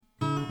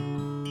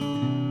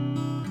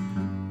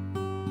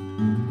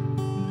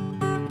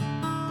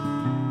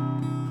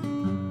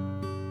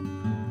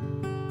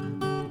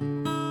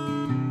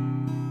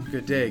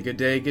Good day, good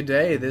day, good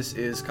day. This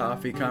is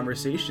Coffee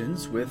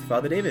Conversations with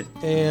Father David.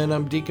 And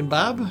I'm Deacon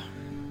Bob.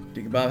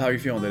 Deacon Bob, how are you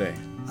feeling today?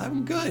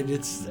 I'm good.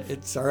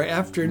 It's our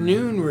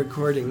afternoon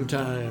recording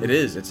time. It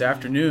is. It's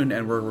afternoon,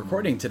 and we're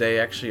recording today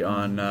actually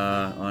on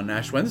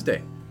Ash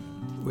Wednesday.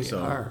 We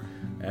are.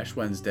 Ash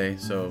Wednesday.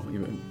 So,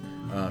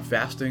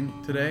 fasting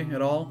today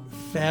at all?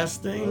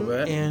 Fasting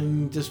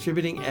and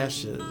distributing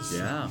ashes.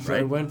 Yeah, so right.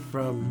 I went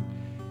from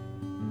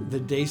the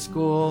day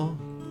school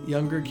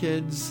younger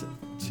kids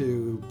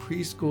to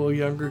preschool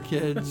younger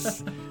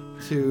kids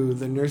to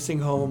the nursing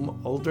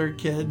home older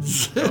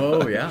kids.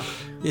 Oh, yeah.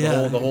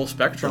 Yeah. The whole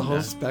spectrum. The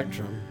whole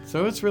spectrum.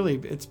 So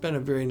it's been a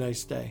very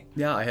nice day.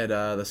 Yeah, I had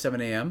the 7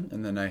 a.m.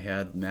 and then I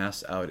had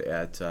Mass out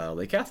at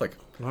Lake Catholic.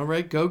 All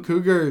right, go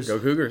Cougars. Go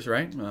Cougars,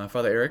 right?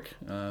 Father Eric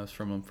is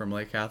from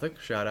Lake Catholic.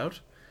 Shout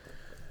out.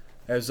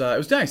 It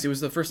was nice. It was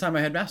the first time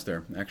I had Mass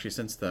there, actually,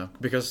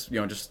 because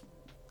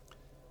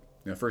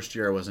first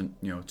year I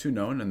wasn't too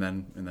known, and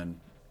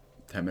then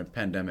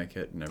pandemic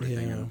hit and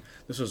everything. Yeah. And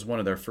this was one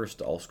of their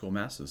first all school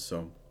masses,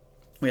 so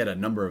we had a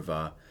number of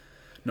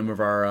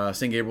our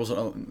St.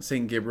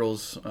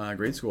 Gabriel's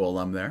grade school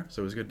alum there.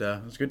 So it was good.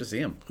 It was good to see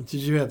him.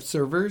 Did you have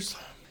servers?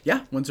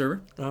 Yeah, one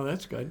server. Oh,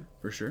 that's good.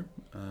 For sure.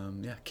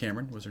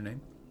 Cameron was her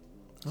name,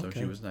 so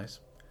Okay. she was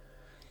nice.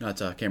 Not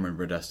Cameron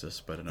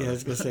Verdestis, but another. Yeah, I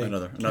was gonna say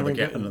another.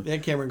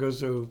 Cameron goes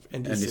to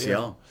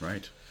NDCL.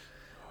 Right.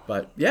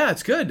 But yeah,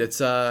 it's good.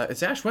 It's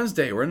Ash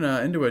Wednesday. We're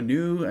into a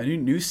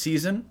new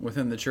season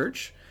within the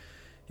church,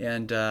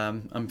 and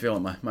I'm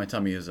feeling my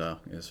tummy is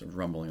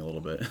rumbling a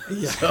little bit.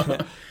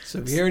 Yeah. So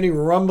if you hear any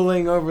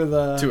rumbling over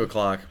the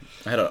 2:00,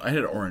 I had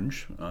an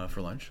orange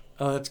for lunch.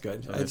 Oh, that's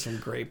good. I had some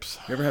grapes.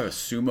 You ever have a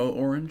sumo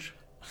orange?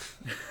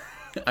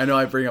 I know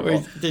I bring up.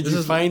 Did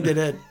you find it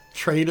at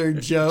Trader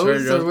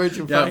Joe's? Or where'd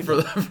you find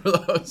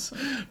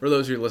it? For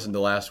those who listened to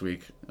last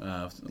week's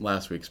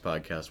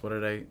podcast, what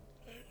did I?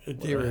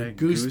 They were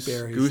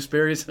gooseberries.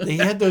 Gooseberries. They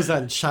had those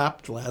on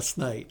Chopped last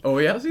night. Oh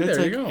yeah, see,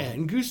 there you go.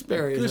 And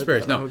gooseberries.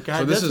 Gooseberries. No, oh God,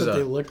 so that's what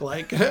they look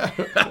like.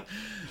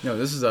 No,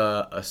 this is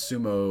a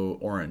sumo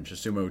orange, a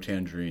sumo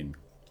tangerine.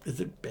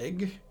 Is it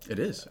big? It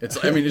is. It's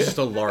just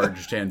a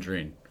large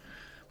tangerine.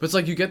 But it's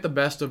like you get the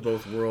best of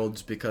both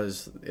worlds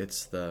because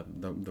it's the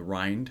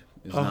rind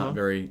is not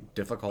very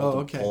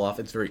difficult to pull off.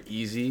 It's very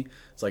easy.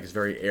 It's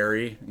very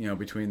airy,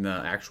 between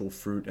the actual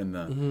fruit and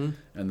the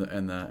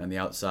and the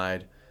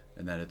outside.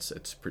 And then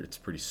it's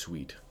pretty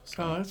sweet.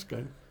 So, oh, that's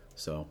good.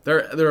 So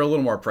they're a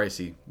little more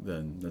pricey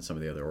than some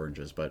of the other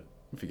oranges, but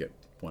if you get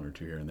one or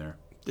two here and there.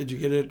 Did you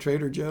get it at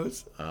Trader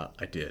Joe's?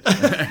 I did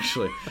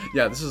actually.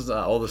 Yeah, this is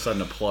all of a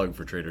sudden a plug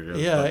for Trader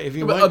Joe's. Yeah, but, if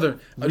you want other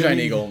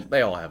Giant Eagle,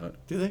 they all have it.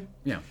 Do they?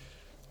 Yeah.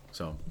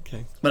 So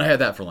okay, but I had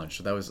that for lunch.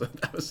 So that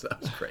was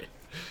great.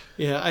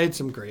 Yeah, I had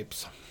some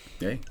grapes.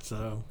 Okay.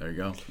 So there you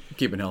go.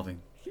 Keeping healthy.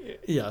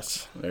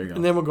 Yes. There you go.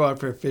 And then we'll go out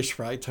for a fish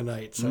fry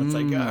tonight. So it's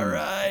like, all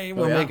right,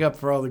 we'll make up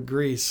for all the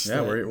grease. Yeah,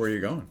 where are you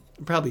going?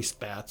 Probably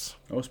Spats.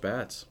 Oh,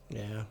 Spats.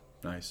 Yeah.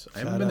 Nice. I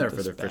haven't been there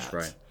for their fish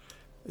fry.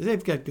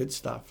 They've got good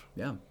stuff.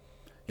 Yeah.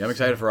 Yeah, I'm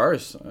excited for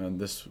ours.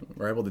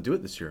 We're able to do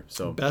it this year.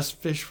 So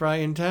best fish fry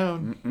in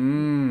town.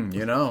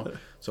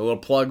 So a little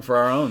plug for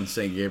our own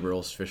St.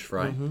 Gabriel's fish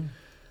fry. Mm-hmm.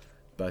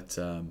 But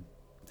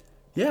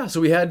yeah,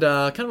 so we had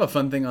kind of a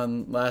fun thing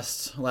on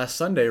last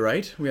Sunday,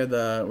 right? We had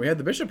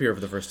the bishop here for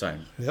the first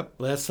time. Yep.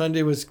 Last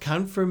Sunday was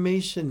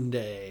Confirmation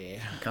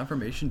Day.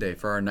 Confirmation Day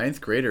for our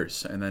 9th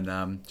graders, and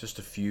then just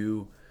a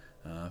few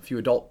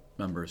adult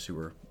members who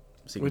were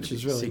seeking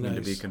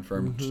to be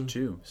confirmed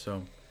too.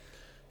 So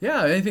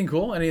yeah, anything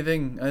cool?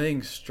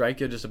 Anything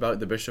strike you just about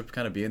the bishop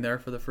kind of being there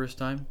for the first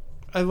time?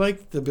 I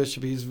like the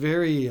bishop. He's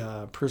very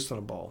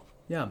personable.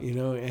 Yeah.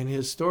 And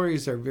his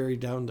stories are very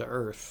down to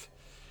earth.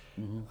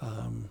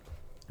 Mm-hmm.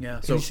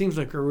 So he seems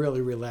like a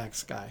really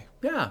relaxed guy.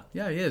 Yeah,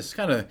 he is.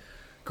 Kind of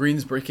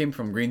Greensburg, came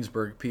from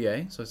Greensburg,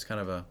 PA, so it's kind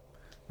of a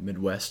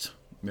Midwest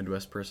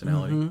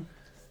personality. Mm-hmm.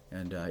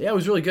 And it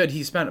was really good.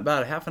 He spent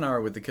about a half an hour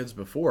with the kids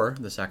before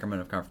the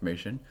sacrament of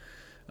confirmation.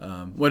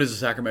 What is the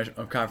sacrament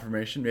of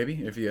confirmation,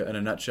 maybe, if you in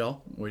a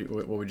nutshell?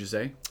 What would you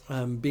say?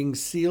 Being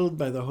sealed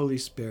by the Holy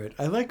Spirit.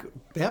 I like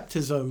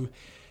baptism.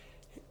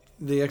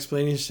 The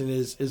explanation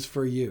is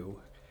for you,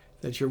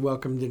 that you're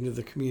welcomed into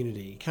the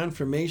community.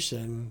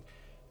 Confirmation,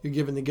 you're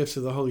given the gifts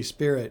of the Holy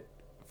Spirit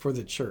for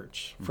the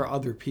church, for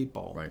other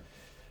people. Right.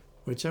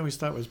 Which I always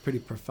thought was pretty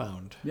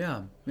profound.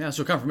 Yeah.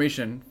 So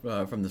confirmation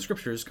from the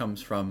scriptures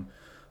comes from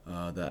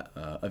the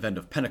event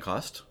of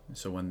Pentecost.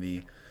 So when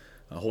the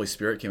Holy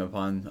Spirit came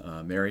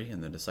upon Mary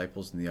and the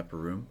disciples in the upper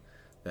room,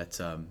 that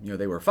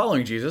they were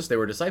following Jesus, they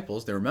were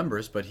disciples, they were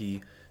members, but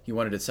he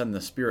wanted to send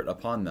the Spirit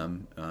upon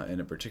them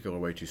in a particular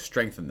way to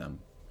strengthen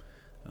them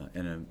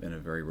in a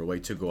very real way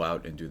to go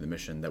out and do the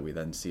mission that we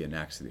then see in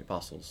Acts of the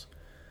Apostles.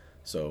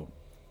 So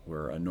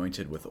we're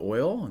anointed with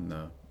oil, and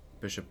the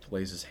bishop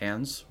lays his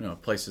hands,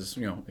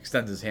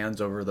 extends his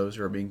hands over those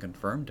who are being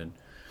confirmed, and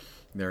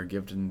they're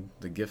given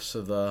the gifts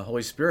of the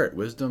Holy Spirit: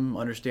 wisdom,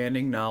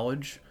 understanding,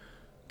 knowledge,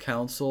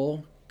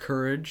 counsel,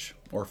 courage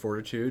or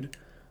fortitude,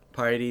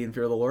 piety, and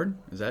fear of the Lord.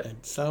 Is that?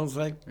 It sounds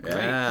like great.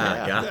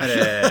 Yeah, got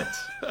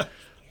it.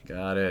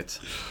 Got it.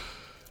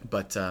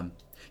 But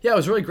yeah, it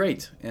was really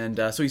great. And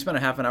so he spent a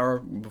half an hour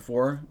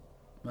before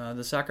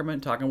the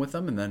sacrament talking with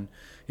them, and then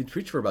he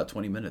preached for about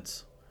 20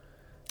 minutes,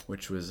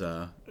 which was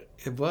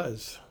It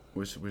was.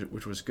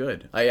 which was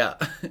good. I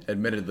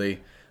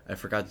admittedly I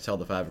forgot to tell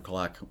the 5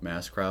 o'clock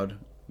mass crowd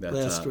that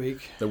Last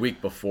week. the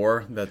week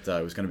before, that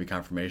it was going to be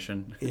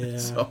confirmation. Yeah.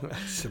 So,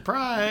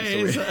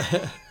 Surprise!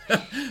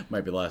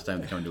 might be the last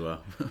time they come to a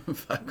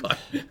 5 o'clock.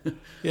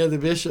 Yeah, the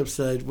bishop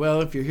said,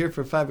 well, if you're here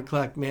for 5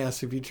 o'clock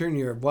mass, if you turn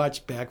your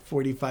watch back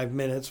 45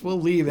 minutes,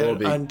 we'll leave We'll it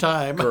be on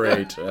time.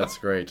 Great. That's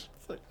great.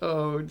 It's like,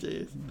 oh,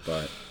 jeez.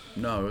 But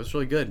no, it was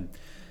really good.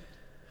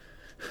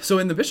 So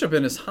in the bishop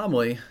in his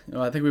homily,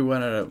 I think we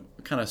want to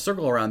kind of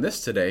circle around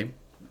this today.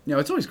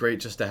 It's always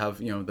great just to have,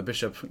 the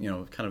bishop,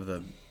 kind of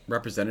the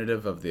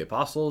representative of the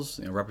apostles,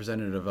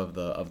 representative of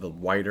the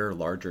wider,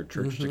 larger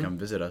church to come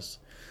visit us.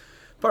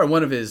 But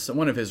one of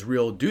his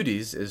real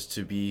duties is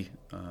to be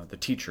the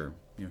teacher.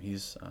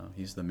 He's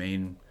the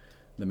main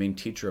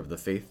teacher of the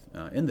faith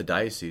in the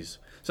diocese.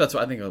 So that's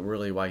I think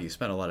really why he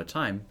spent a lot of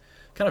time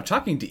kind of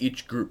talking to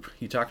each group.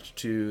 He talked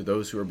to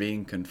those who are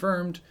being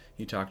confirmed.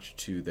 He talked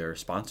to their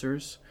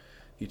sponsors.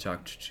 He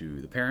talked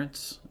to the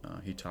parents.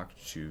 He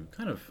talked to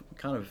kind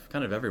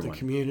of everyone. The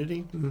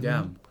community.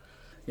 Mm-hmm.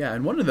 Yeah.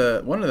 And one of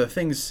the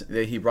things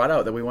that he brought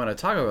out that we want to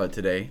talk about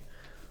today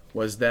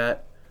was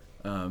that,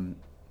 and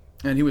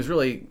he was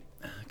really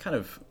kind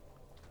of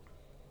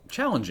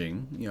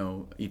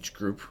challenging, each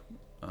group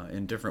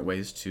in different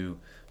ways to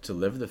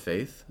live the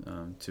faith,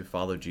 to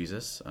follow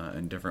Jesus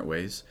in different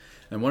ways.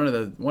 And one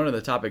of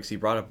the topics he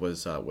brought up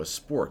was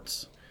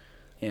sports,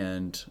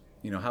 and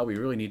how we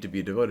really need to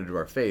be devoted to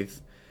our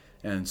faith.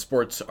 And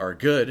sports are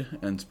good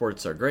and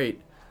sports are great,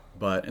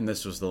 and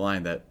this was the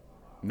line that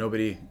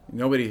nobody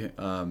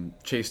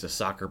chased a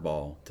soccer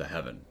ball to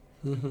heaven.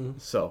 Mm-hmm.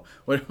 So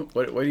what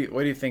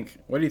do you think?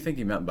 What do you think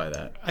he meant by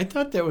that? I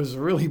thought that was a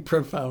really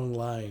profound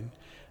line,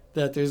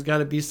 that there's got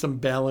to be some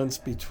balance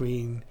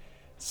between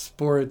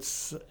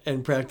sports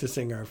and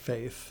practicing our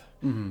faith.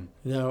 Mm-hmm.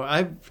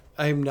 Now,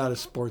 I'm not a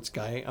sports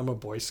guy. I'm a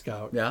Boy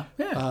Scout. Yeah.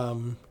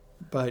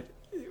 But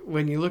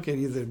when you look at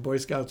either Boy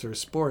Scouts or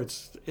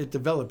sports, it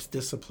develops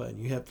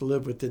discipline. You have to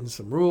live within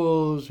some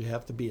rules. You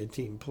have to be a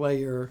team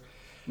player,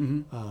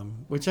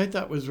 which I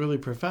thought was really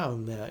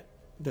profound,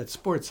 that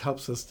sports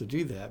helps us to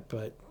do that,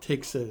 but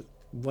takes it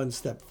one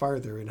step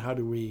farther. And how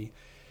do we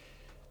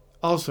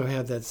also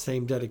have that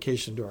same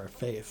dedication to our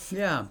faith?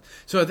 Yeah.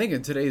 So I think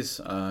in today's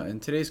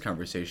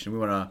conversation, we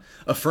want to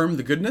affirm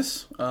the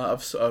goodness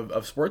of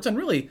sports, and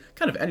really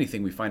kind of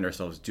anything we find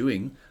ourselves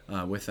doing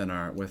within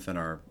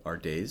our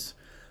days.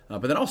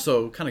 But then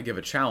also kind of give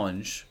a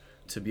challenge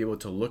to be able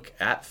to look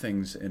at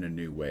things in a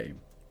new way,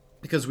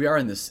 because we are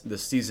in this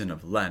season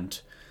of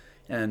Lent,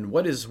 and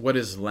what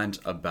is Lent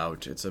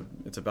about? It's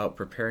about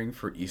preparing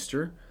for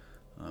Easter.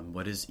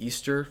 What is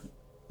Easter?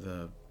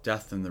 The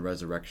death and the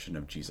resurrection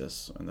of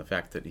Jesus, and the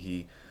fact that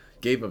he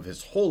gave of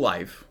his whole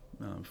life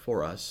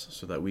for us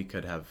so that we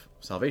could have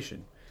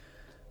salvation.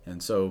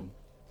 And so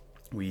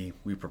we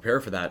prepare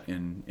for that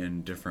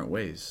in different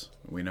ways.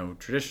 We know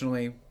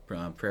traditionally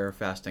prayer,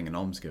 fasting, and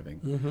almsgiving.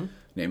 Mm-hmm.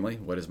 Namely,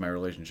 what is my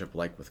relationship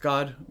like with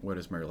God? What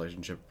is my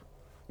relationship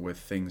with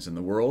things in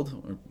the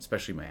world,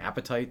 especially my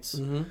appetites?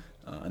 Mm-hmm.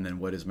 And then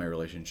what is my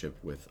relationship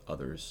with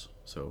others?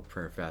 So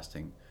prayer,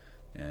 fasting,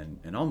 and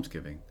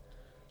almsgiving.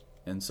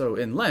 And so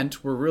in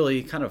Lent, we're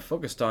really kind of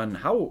focused on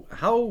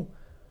how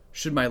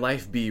should my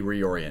life be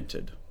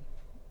reoriented?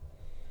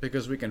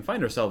 Because we can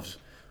find ourselves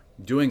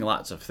doing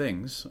lots of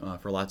things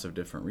for lots of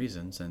different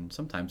reasons, and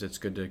sometimes it's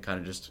good to kind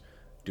of just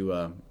do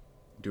a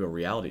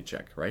reality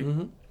check, right?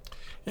 Mm-hmm.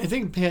 I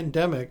think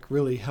pandemic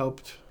really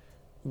helped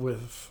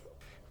with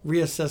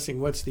reassessing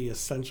what's the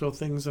essential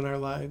things in our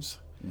lives.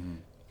 Mm-hmm.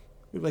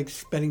 Like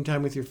spending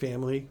time with your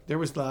family. There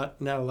was not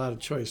a lot of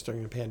choice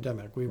during the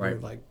pandemic. We were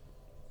like,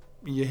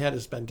 you had to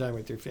spend time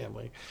with your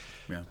family.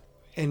 Yeah.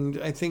 And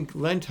I think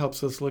Lent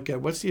helps us look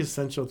at what's the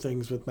essential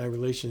things with my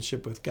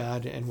relationship with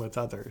God and with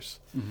others.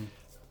 Mm-hmm.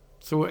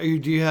 So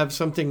do you have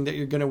something that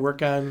you're going to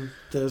work on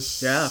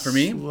this for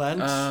me,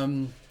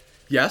 Lent?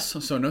 Yes.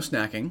 So no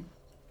snacking,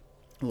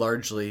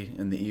 largely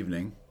in the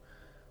evening.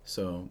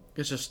 So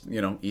it's just,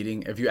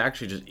 eating. If you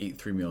actually just eat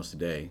 3 meals a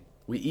day,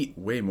 we eat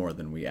way more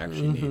than we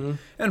actually need.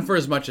 And for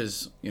as much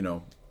as,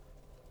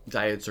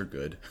 diets are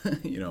good,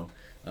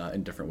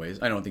 in different ways.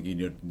 I don't think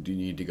you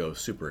need to go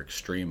super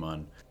extreme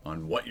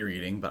on what you're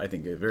eating, but I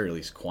think at very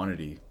least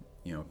quantity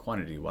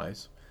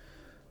wise.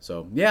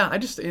 So yeah,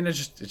 it's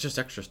just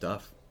extra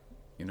stuff,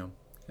 and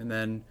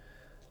then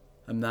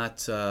I'm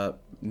not,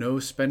 no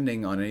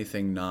spending on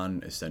anything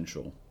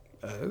non-essential.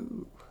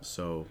 Oh.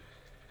 So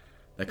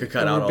that could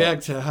cut out We're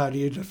back to how do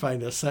you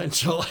define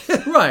essential?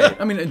 Right.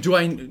 I mean,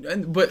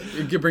 but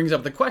it brings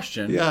up the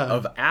question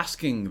of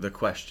asking the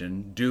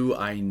question, do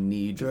I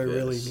need this? Do I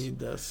really need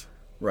this?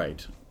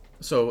 Right.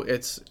 So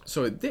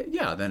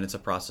then it's a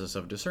process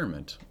of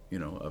discernment,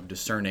 of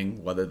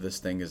discerning whether this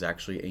thing is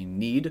actually a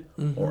need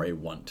or a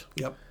want.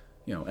 Yep.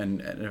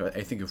 And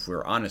I think if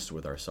we're honest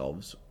with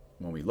ourselves,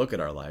 when we look at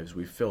our lives,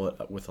 we fill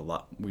it with a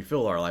lot. We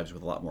fill our lives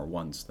with a lot more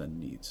wants than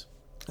needs.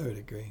 I would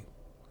agree.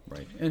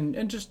 Right,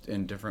 and just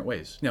in different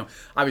ways.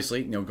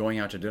 Obviously, going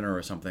out to dinner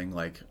or something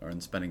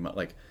and spending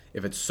like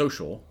if it's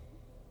social,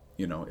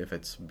 if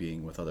it's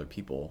being with other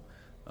people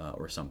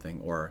or something,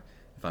 or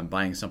if I'm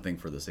buying something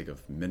for the sake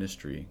of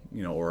ministry,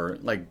 or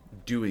like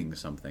doing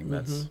something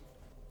that's.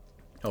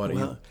 How about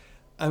you?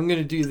 I'm going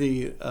to do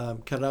the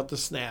cut out the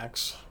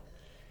snacks.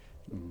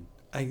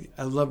 I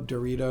love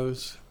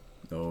Doritos.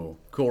 Oh,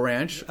 Cool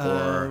Ranch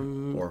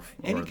or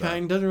any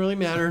kind, doesn't really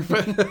matter.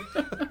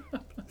 But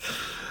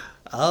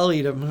I'll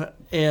eat them,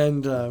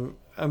 and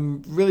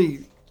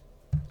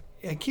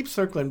I keep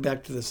circling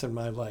back to this in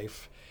my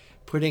life,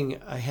 putting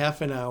a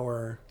half an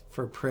hour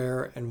for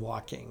prayer and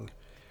walking,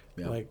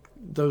 like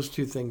those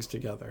two things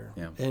together.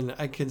 Yeah. And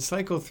I can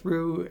cycle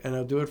through, and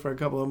I'll do it for a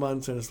couple of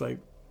months, and it's like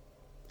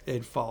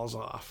it falls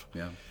off.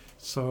 Yeah.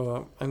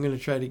 So I'm going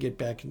to try to get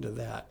back into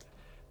that,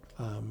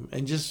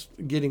 and just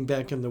getting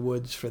back in the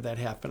woods for that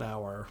half an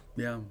hour.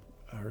 Yeah.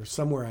 Or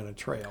somewhere on a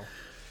trail.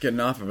 Getting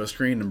off of a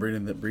screen and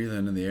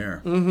breathing in the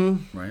air.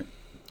 Mm-hmm. Right?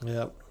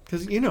 Yeah.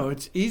 Because,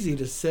 it's easy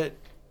to sit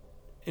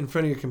in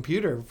front of your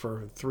computer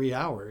for 3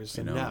 hours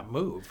and not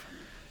move.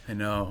 I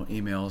know.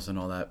 Emails and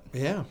all that.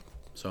 Yeah.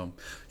 So,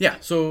 yeah.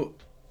 So,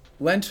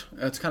 Lent,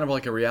 it's kind of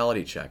like a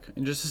reality check.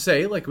 And just to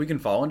say, we can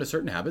fall into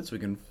certain habits. We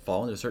can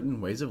fall into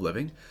certain ways of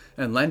living.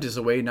 And Lent is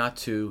a way not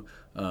to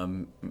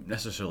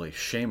necessarily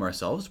shame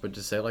ourselves, but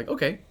to say,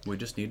 okay, we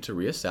just need to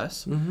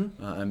reassess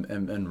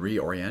and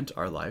reorient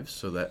our lives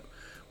so that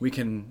we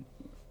can,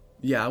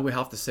 we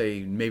have to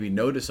say maybe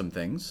no to some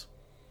things,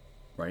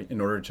 right?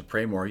 In order to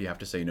pray more, you have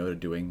to say no to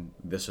doing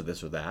this or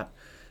that.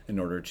 In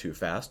order to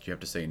fast, you have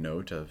to say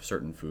no to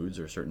certain foods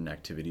or certain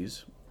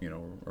activities,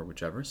 or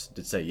whichever,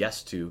 to say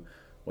yes to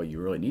what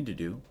you really need to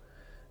do.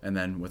 And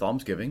then with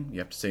almsgiving, you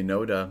have to say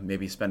no to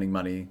maybe spending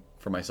money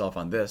for myself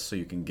on this so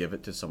you can give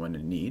it to someone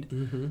in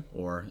need.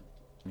 Or,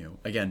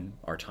 again,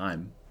 our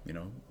time,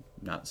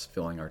 not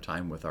filling our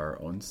time with our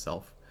own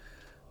self,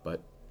 but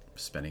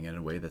spending it in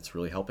a way that's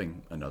really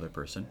helping another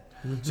person.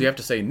 So you have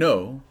to say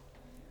no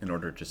in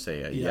order to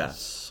say a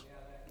yes.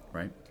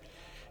 Right?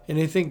 And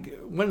I think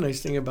one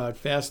nice thing about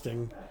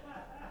fasting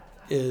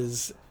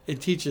is it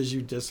teaches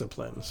you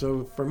discipline.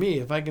 So for me,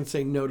 if I can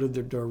say no to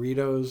the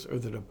Doritos or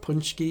the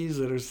punchkis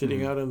that are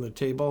sitting out on the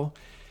table,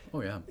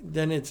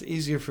 then it's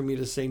easier for me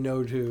to say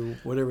no to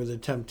whatever the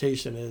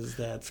temptation is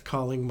that's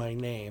calling my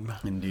name.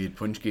 Indeed,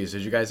 punchkis.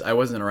 Did you guys? I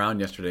wasn't around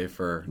yesterday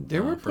for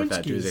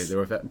Fat Tuesday. There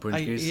were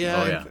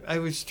punchkis. I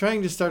was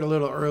trying to start a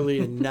little early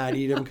and not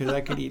eat them because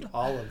I could eat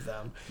all of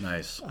them.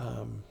 Nice.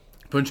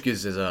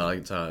 Punchkis is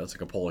it's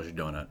like a Polish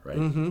donut, right?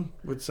 Mm-hmm.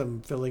 With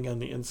some filling on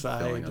the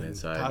inside,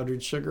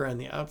 powdered sugar on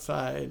the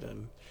outside,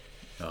 and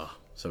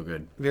so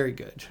good. Very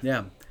good.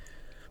 Yeah,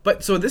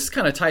 but so this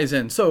kind of ties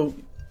in. So,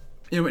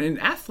 and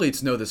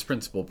athletes know this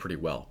principle pretty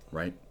well,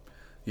 right?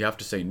 You have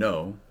to say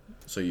no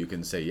so you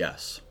can say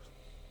yes,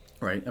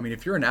 right? I mean,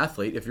 if you're an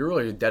athlete, if you're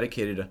really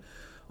dedicated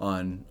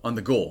on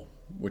the goal,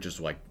 which is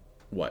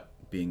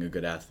being a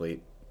good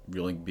athlete,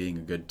 really being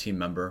a good team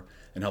member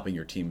and helping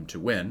your team to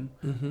win,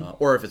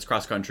 or if it's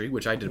cross country,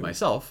 which I did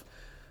myself,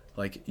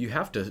 you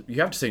have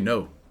to say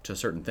no to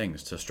certain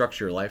things to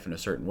structure your life in a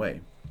certain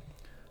way.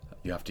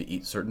 You have to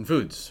eat certain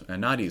foods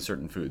and not eat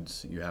certain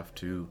foods. You have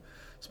to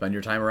spend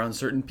your time around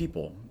certain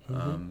people,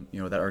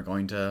 that are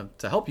going to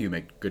help you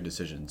make good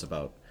decisions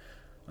about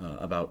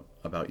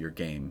your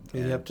game.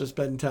 And you have to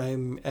spend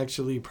time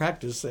actually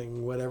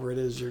practicing whatever it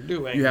is you're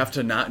doing. You have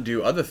to not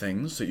do other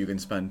things so you can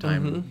spend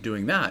time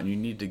doing that, and you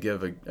need to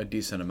give a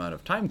decent amount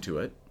of time to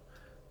it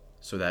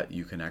so that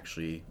you can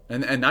actually,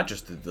 and not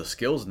just the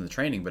skills and the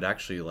training, but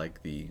actually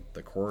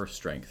the core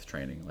strength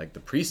training, like the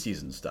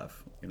preseason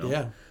stuff,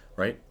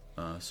 right?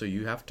 So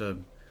you have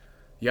to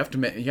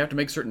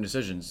make certain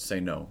decisions to say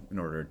no in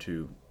order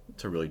to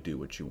really do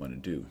what you want to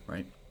do,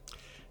 right?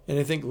 And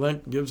I think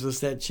Lent gives us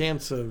that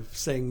chance of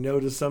saying no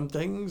to some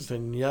things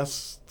and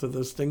yes to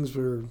those things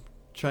we're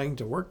trying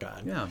to work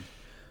on.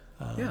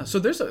 Yeah. So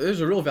there's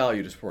a real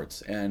value to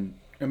sports, and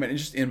I mean,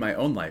 just in my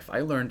own life,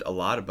 I learned a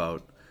lot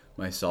about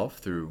myself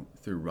through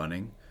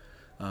running.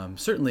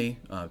 Certainly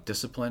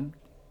discipline,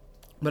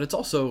 but it's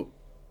also,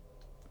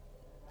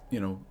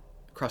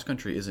 cross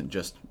country isn't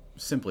just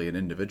simply an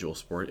individual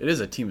sport. It is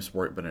a team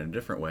sport, but in a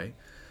different way.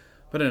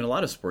 But in a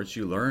lot of sports,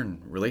 you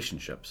learn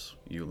relationships.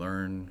 You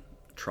learn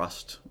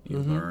trust. You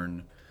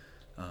learn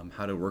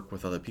how to work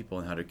with other people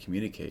and how to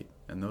communicate.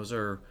 And those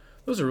are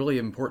really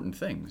important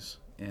things,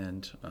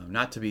 and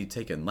not to be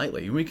taken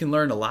lightly. We can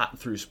learn a lot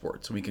through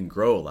sports, and we can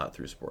grow a lot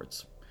through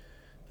sports,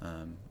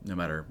 no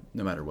matter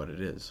what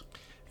it is.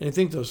 And I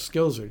think those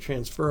skills are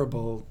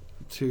transferable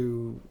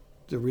to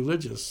the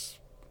religious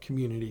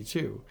community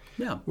too.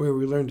 Yeah, where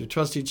we learn to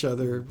trust each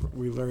other.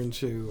 We learn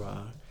to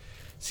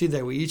see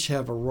that we each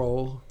have a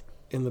role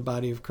in the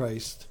body of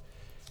Christ.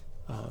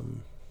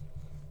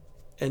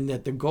 And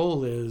that the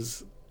goal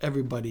is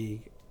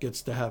everybody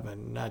gets to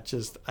heaven, not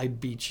just I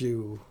beat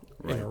you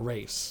in a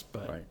race,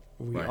 but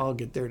we all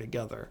get there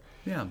together.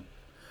 Yeah.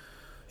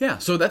 Yeah,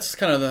 so that's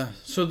kind of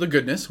the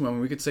goodness. When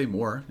we could say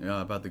more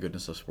about the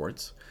goodness of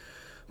sports,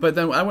 but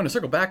then I want to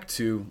circle back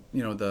to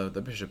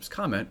the bishop's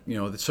comment.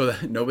 So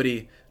that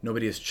nobody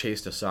has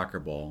chased a soccer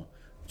ball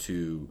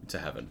to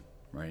heaven,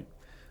 right?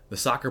 The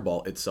soccer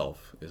ball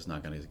itself is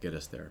not going to get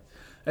us there.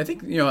 I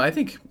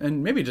think,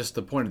 and maybe just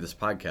the point of this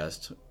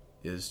podcast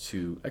is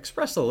to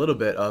express a little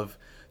bit of,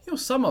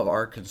 some of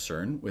our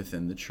concern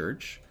within the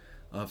church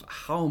of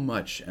how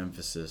much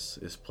emphasis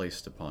is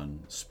placed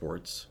upon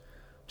sports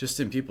just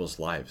in people's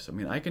lives. I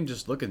mean, I can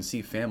just look and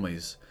see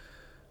families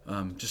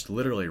just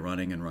literally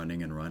running and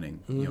running and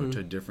running,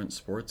 to different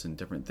sports and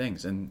different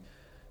things. And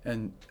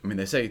I mean,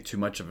 they say too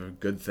much of a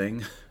good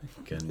thing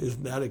is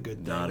not a good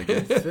thing. Not a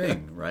good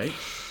thing, right?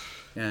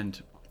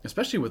 And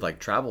especially with like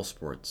travel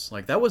sports,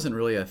 like that wasn't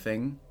really a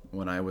thing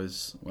when I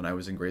was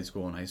in grade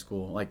school and high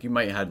school. Like you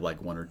might have had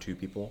like one or two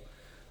people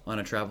on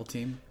a travel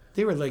team.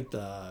 They were like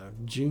the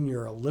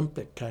junior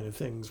Olympic kind of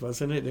things,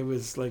 wasn't it? It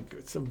was like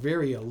some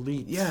very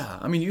elite. Yeah,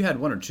 I mean, you had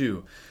one or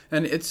two,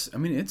 and it's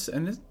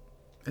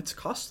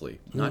costly,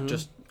 not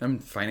just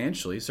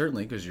financially,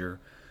 certainly, because you're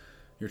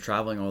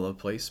traveling all over the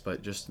place,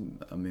 but just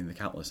the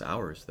countless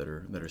hours that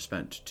are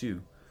spent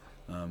too.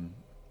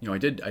 I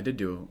did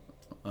do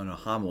on a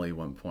homily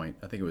one point.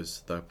 I think it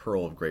was the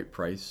Pearl of Great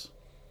Price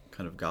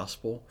kind of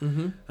gospel.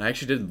 Mm-hmm. I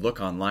actually did look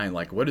online,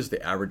 like what is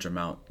the average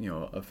amount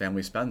a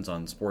family spends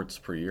on sports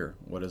per year?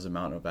 What is the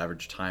amount of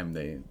average time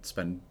they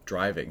spend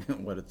driving?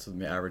 What is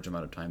the average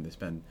amount of time they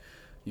spend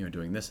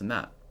doing this and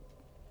that?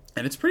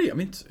 And it's pretty. I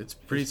mean, it's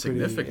pretty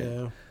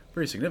significant.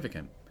 Pretty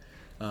significant.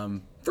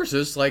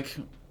 Versus like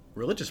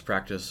religious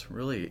practice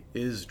really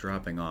is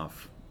dropping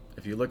off.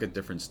 If you look at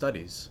different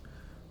studies,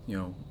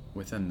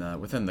 within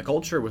the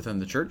culture, within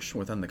the church,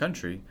 within the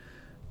country,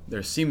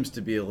 there seems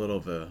to be a little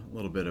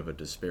bit of a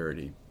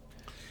disparity,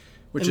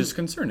 which is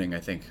concerning, I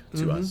think,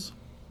 to us.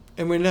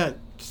 And we're not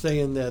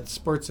saying that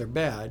sports are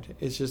bad.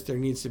 It's just there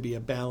needs to be a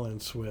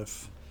balance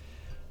with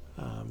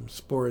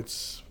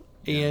sports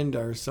and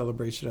our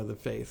celebration of the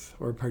faith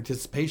or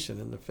participation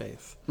in the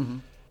faith. Mm-hmm.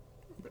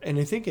 And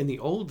I think in the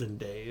olden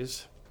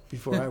days,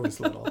 before I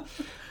was little,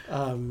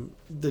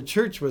 the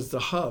church was the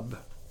hub.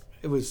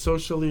 It was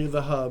socially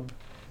the hub.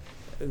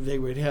 They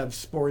would have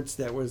sports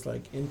that was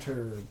like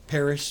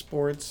inter-parish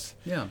sports.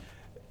 Yeah.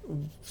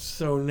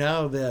 So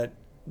now that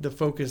the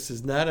focus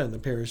is not on the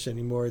parish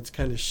anymore, it's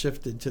kind of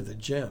shifted to the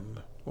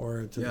gym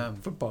or to the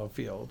football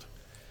field.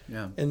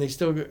 Yeah. And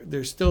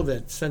there's still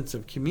that sense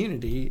of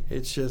community.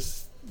 It's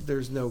just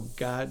there's no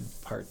God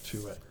part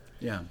to it.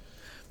 Yeah.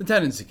 The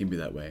tendency can be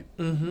that way.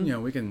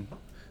 Mm-hmm.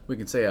 We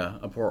can say a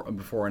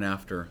before and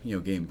after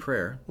game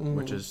prayer,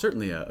 which is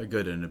certainly a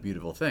good and a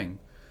beautiful thing.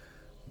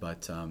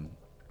 But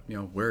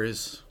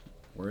where's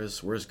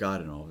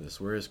God in all of this?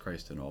 Where is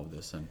Christ in all of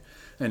this?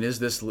 And is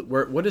this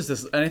what is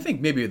this? And I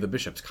think maybe the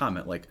bishop's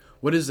comment, like,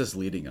 what is this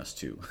leading us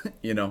to?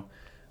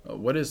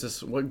 What is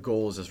this? What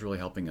goal is this really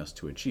helping us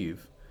to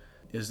achieve?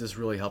 Is this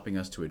really helping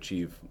us to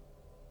achieve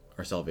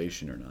our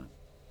salvation or not?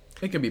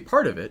 It can be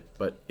part of it,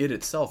 but it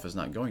itself is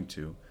not going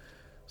to.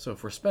 So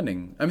if we're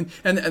spending,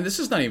 and this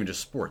is not even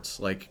just sports.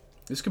 Like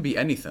this could be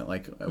anything.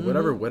 Like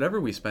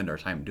whatever we spend our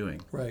time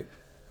doing. Right.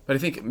 But I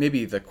think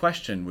maybe the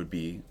question would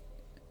be,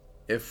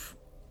 if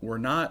we're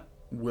not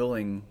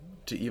willing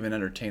to even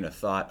entertain a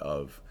thought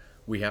of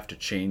we have to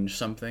change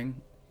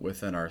something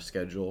within our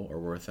schedule or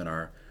within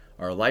our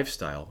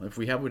lifestyle, if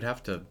we would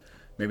have to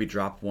maybe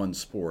drop one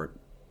sport,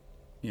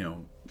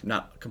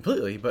 not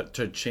completely, but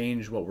to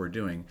change what we're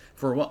doing,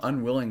 if we're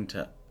unwilling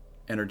to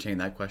entertain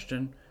that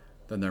question,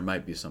 then there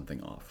might be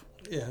something off.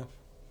 Yeah.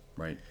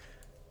 Right?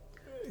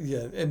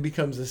 Yeah, it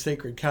becomes a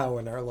sacred cow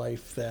in our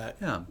life that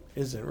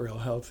isn't real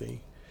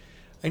healthy.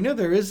 I know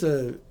there is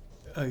a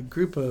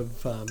group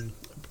of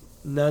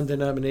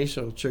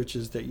non-denominational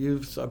churches that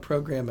use a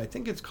program, I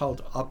think it's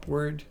called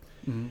Upward,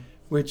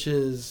 which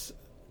is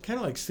kind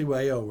of like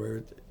CYO,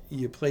 where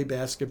you play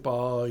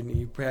basketball and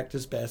you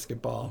practice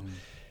basketball.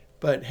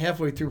 But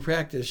halfway through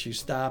practice, you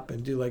stop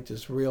and do like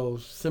this real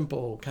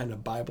simple kind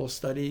of Bible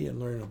study and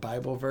learn a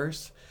Bible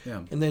verse.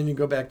 Yeah. And then you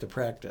go back to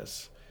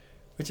practice,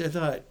 which I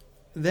thought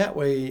that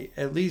way,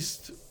 at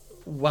least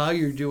while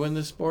you're doing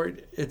the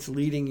sport, it's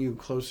leading you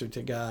closer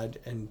to God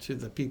and to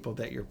the people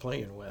that you're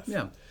playing with.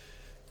 Yeah.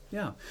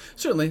 Yeah.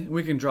 Certainly,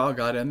 we can draw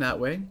God in that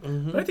way.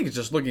 But I think it's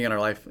just looking at our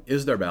life,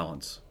 is there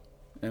balance?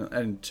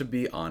 And to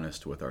be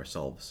honest with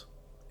ourselves,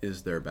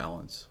 is there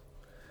balance?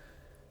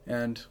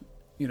 And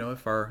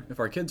if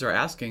our kids are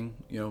asking,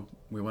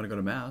 we want to go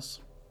to Mass,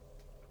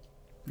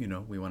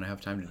 we want to have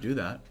time to do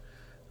that.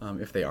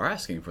 If they are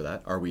asking for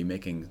that, are we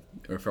making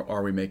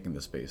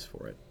the space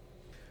for it?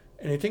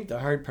 And I think the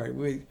hard part,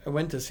 I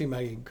went to see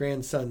my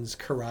grandson's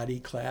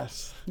karate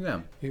class. Yeah.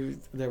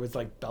 There was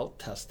like belt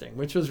testing,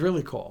 which was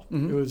really cool.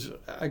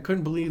 I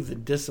couldn't believe the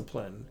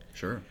discipline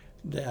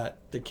that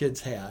the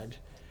kids had.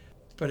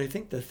 But I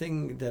think the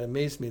thing that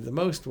amazed me the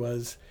most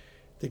was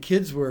the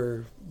kids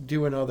were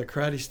doing all the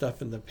karate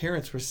stuff and the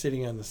parents were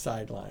sitting on the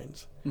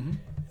sidelines. And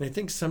I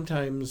think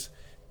sometimes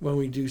when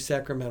we do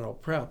sacramental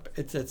prep,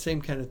 it's that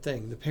same kind of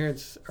thing. The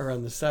parents are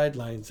on the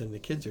sidelines and the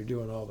kids are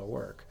doing all the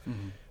work.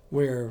 Mm-hmm.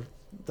 Where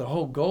the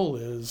whole goal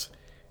is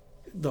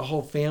the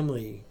whole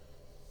family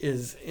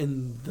is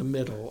in the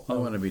middle. I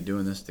want to be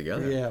doing this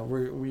together. Yeah,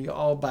 we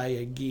all buy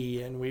a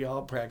gi and we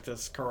all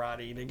practice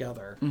karate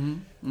together.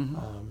 Mm-hmm.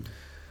 Mm-hmm.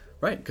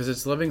 Right, because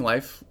it's living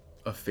life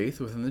of faith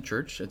within the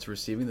church. It's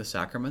receiving the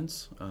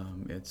sacraments.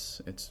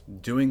 It's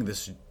doing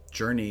this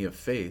journey of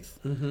faith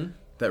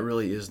that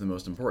really is the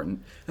most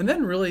important. And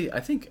then really, I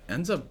think,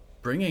 ends up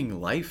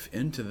bringing life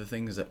into the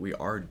things that we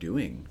are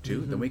doing,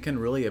 too. Then we can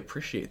really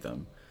appreciate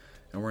them.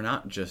 And we're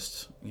not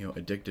just,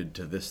 addicted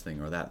to this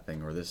thing or that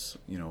thing or this,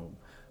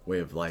 way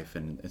of life.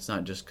 And it's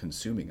not just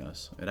consuming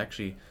us. It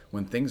actually,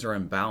 when things are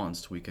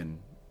imbalanced, we can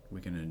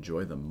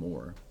enjoy them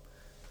more.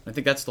 I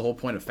think that's the whole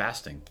point of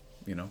fasting,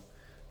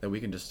 that we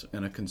can just,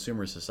 in a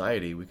consumer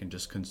society, we can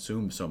just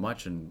consume so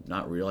much and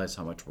not realize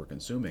how much we're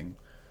consuming.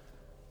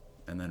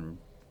 And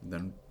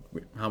then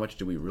how much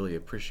do we really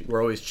appreciate?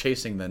 We're always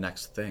chasing the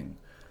next thing,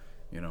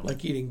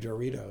 Like eating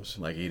Doritos.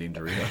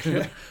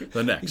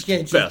 The next you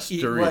can't best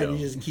eat Dorito. One. You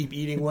just keep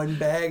eating one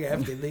bag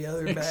after the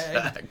other bag.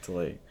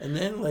 Exactly. And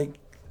then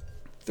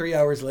 3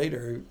 hours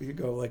later, you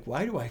go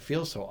why do I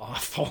feel so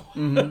awful?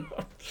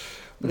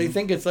 But I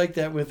think it's like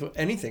that with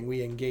anything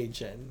we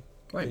engage in.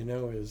 Right.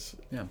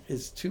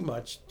 Is too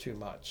much.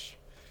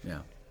 Yeah.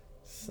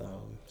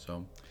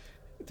 So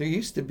there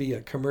used to be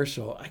a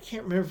commercial. I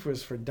can't remember if it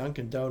was for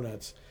Dunkin'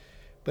 Donuts,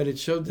 but it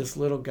showed this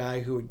little guy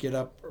who would get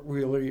up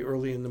really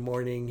early in the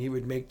morning. He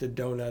would make the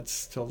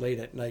donuts till late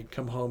at night,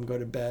 come home, go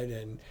to bed,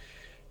 and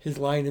his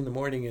line in the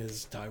morning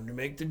is, "Time to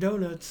make the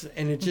donuts."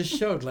 And it just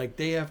showed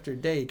day after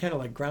day, kind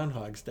of like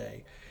Groundhog's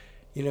Day.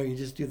 You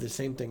just do the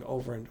same thing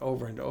over and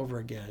over and over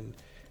again.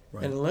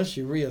 Right. And unless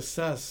you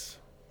reassess,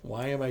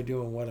 why am I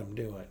doing what I'm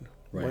doing?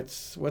 Right.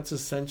 What's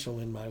essential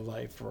in my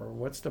life, or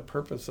what's the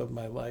purpose of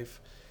my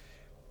life?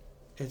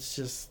 It's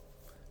just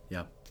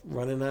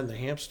running on the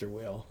hamster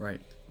wheel. Right.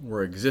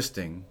 We're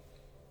existing,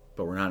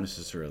 but we're not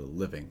necessarily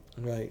living.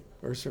 Right.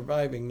 We're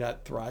surviving,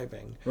 not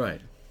thriving. Right.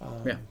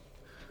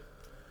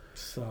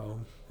 So.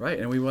 Right,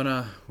 and we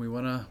wanna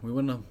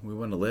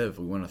live.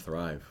 We wanna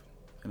thrive,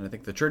 and I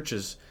think the church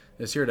is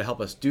here to help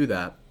us do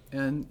that.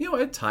 And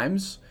at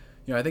times,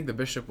 I think the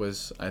bishop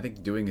was,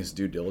 doing his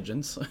due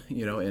diligence,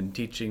 in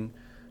teaching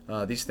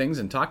these things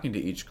and talking to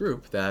each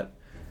group that,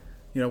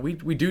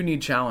 we do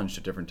need challenged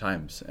at different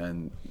times.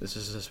 And this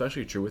is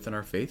especially true within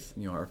our faith.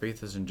 Our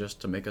faith isn't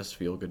just to make us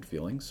feel good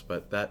feelings,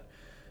 but that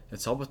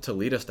it's helped to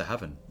lead us to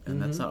heaven.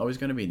 And that's not always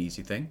going to be an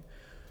easy thing.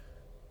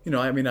 We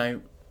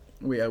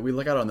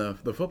look out on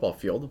the football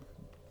field,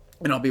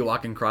 and I'll be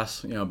walking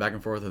across, back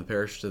and forth of the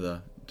parish to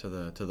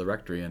the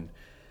rectory, and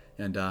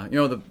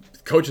the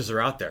coaches are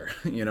out there.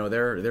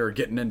 They're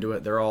getting into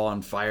it. They're all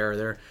on fire.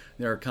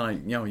 They're kind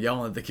of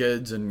yelling at the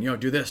kids and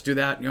do this, do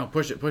that.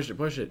 Push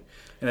it.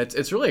 And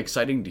it's really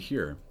exciting to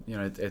hear.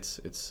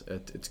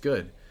 It's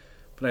good.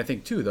 But I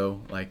think too,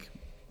 though,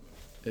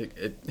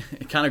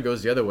 it kind of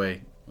goes the other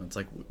way. It's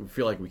we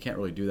feel like we can't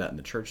really do that in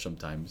the church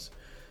sometimes,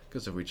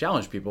 because if we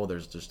challenge people,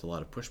 there's just a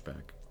lot of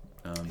pushback.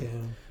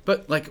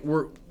 But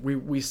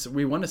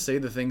we want to say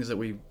the things that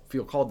we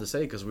feel called to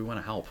say because we want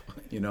to help.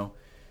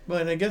 Well,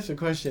 and I guess the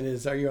question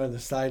is, are you on the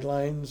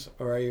sidelines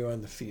or are you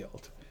on the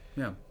field?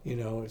 Yeah.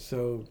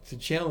 So to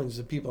challenge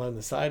the people on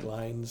the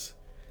sidelines,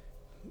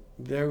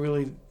 they're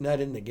really not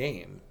in the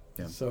game.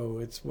 Yeah. So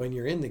it's when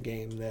you're in the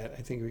game that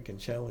I think we can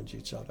challenge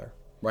each other.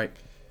 Right.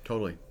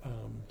 Totally.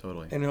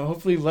 Totally. And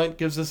hopefully Lent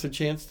gives us a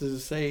chance to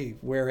say,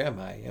 where am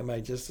I? Am I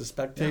just a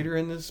spectator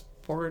in this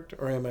sport,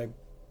 or am I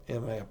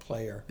a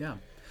player? Yeah.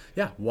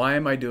 Yeah. Why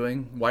are we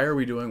doing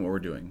what we're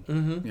doing?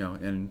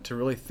 And to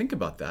really think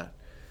about that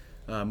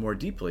more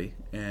deeply.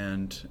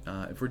 And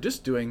if we're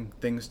just doing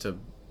things to,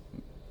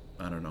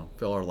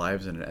 fill our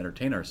lives and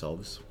entertain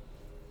ourselves,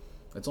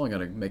 that's only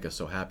going to make us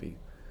so happy.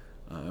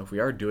 If we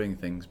are doing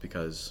things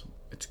because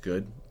it's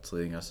good, it's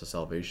leading us to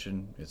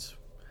salvation, it's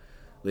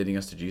leading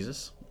us to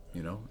Jesus,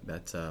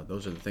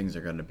 those are the things that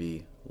are going to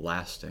be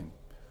lasting.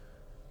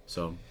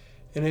 So.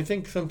 And I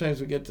think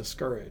sometimes we get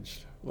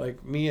discouraged.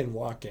 Like me in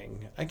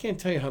walking. I can't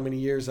tell you how many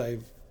years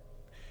I've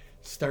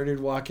started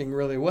walking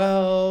really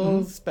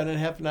well, spending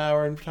half an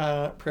hour in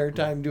prayer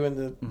time doing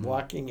the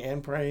walking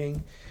and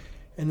praying,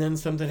 and then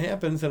something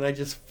happens and I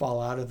just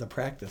fall out of the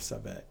practice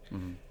of it.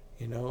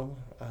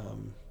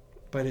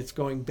 But it's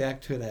going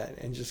back to that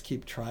and just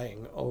keep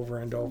trying over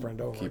and over and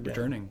over keep again.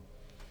 Returning.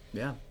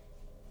 Yeah.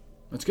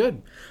 That's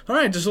good. All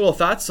right, just a little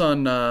thoughts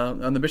on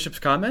the bishop's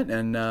comment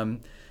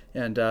and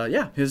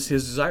his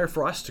desire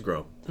for us to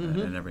grow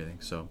and everything.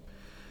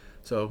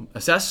 So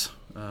assess,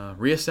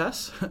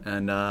 reassess,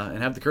 and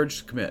have the courage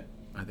to commit.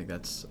 I think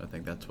that's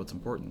what's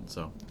important.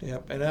 So.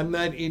 Yep, and I'm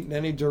not eating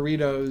any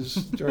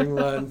Doritos during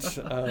lunch.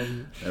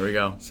 There we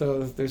go.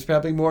 So there's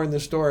probably more in the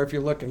store if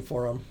you're looking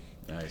for them.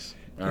 Nice.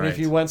 All right. If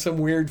you want some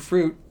weird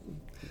fruit,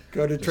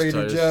 go to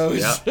Trader Joe's.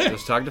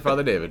 Just talk to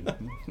Father David.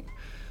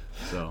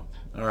 So,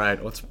 all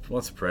right,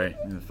 let's pray.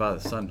 In the Father,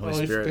 Son,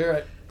 Holy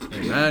Spirit.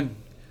 Amen.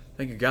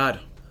 Thank you, God.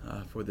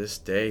 for this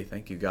day.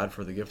 Thank you, God,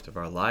 for the gift of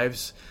our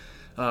lives,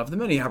 for the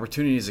many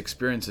opportunities,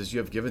 experiences you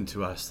have given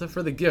to us,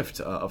 for the gift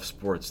of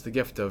sports, the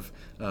gift of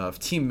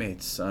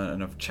teammates,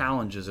 and of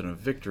challenges and of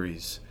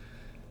victories.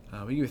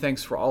 We give you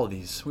thanks for all of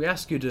these. We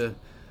ask you to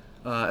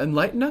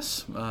enlighten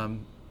us,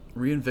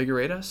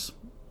 reinvigorate us,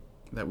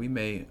 that we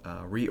may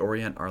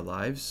reorient our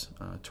lives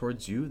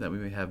towards you, that we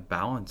may have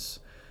balance,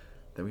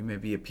 that we may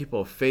be a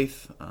people of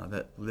faith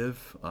that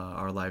live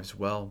our lives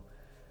well.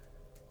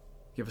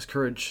 Give us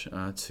courage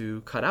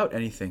to cut out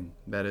anything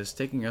that is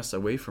taking us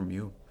away from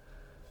you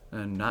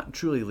and not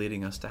truly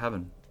leading us to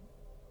heaven.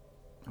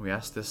 We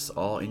ask this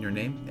all in your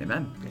name.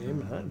 Amen.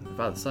 Amen.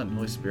 Father, Son,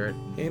 Holy Spirit.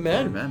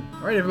 Amen. Amen.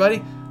 All right,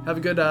 everybody. Have a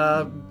good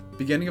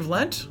beginning of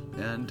Lent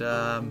and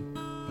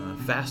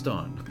fast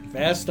on.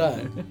 Fast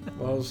on.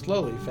 Well,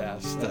 slowly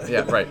fast.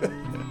 Yeah, right.